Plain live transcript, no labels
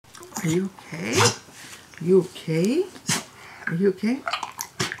Are you okay? Are you okay? Are you okay?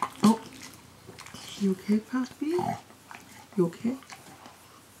 Oh, you okay, puppy? You okay?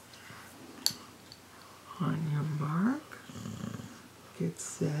 On your mark, get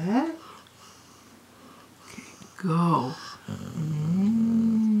set, okay, go.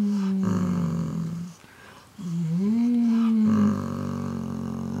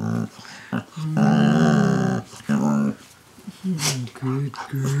 Good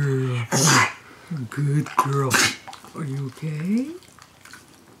girl. Good girl. Are you okay?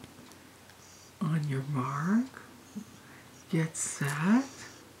 On your mark, get set,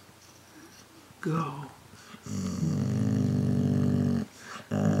 go.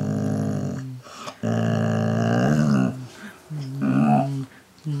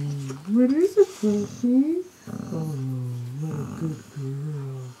 What is it, puppy? Oh, what a good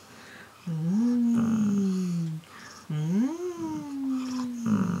girl.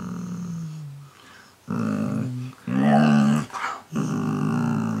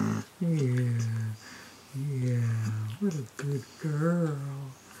 Yeah, what a good girl.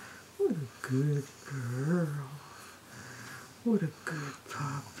 What a good girl. What a good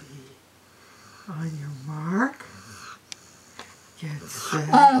puppy. On your mark, get set.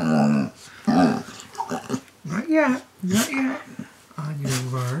 Not yet, not yet. On your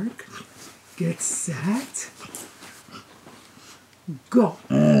mark, get set, go.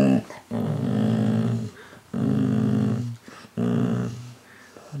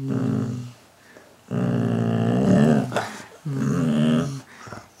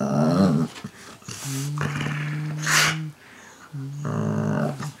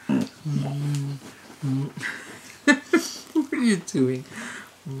 What are you doing?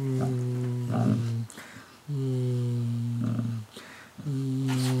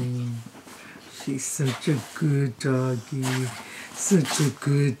 She's such a good doggie. Such a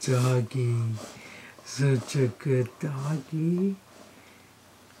good doggie. Such a good doggie.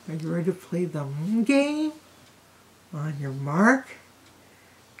 Are you ready to play the game? On your mark,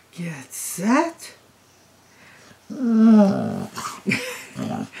 get set. Not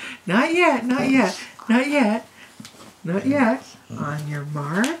yet, not yet, not yet, not yet. On your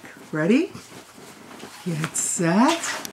mark, ready? Get set.